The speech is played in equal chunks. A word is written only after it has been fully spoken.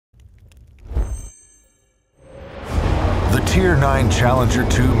Tier 9 Challenger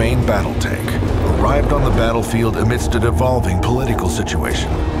 2 main battle tank arrived on the battlefield amidst a devolving political situation.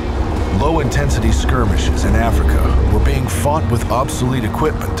 Low-intensity skirmishes in Africa were being fought with obsolete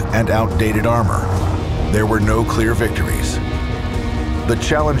equipment and outdated armor. There were no clear victories. The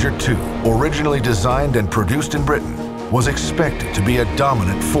Challenger 2, originally designed and produced in Britain, was expected to be a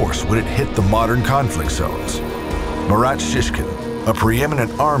dominant force when it hit the modern conflict zones. Murat Shishkin, a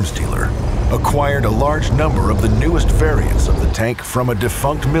preeminent arms dealer, acquired a large number of the newest variants of the tank from a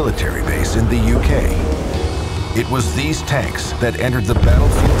defunct military base in the UK. It was these tanks that entered the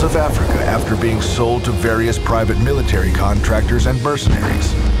battlefields of Africa after being sold to various private military contractors and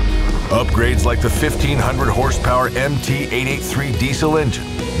mercenaries. Upgrades like the 1,500 horsepower MT-883 diesel engine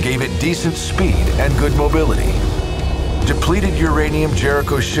gave it decent speed and good mobility. Depleted uranium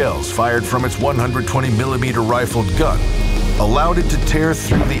Jericho shells fired from its 120mm rifled gun allowed it to tear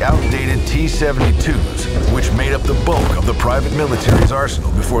through the outdated T-72s, which made up the bulk of the private military's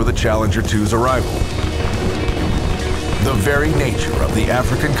arsenal before the Challenger 2's arrival. The very nature of the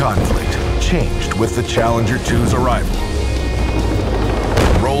African conflict changed with the Challenger 2's arrival.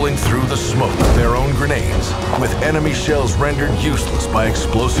 Rolling through the smoke of their own grenades, with enemy shells rendered useless by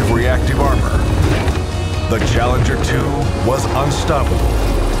explosive reactive armor, the Challenger 2 was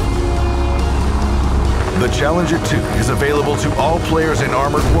unstoppable. The Challenger 2 is available to all players in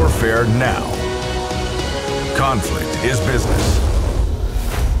Armored Warfare now. Conflict is business.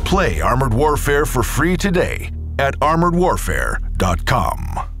 Play Armored Warfare for free today at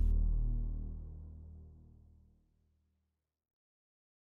armoredwarfare.com.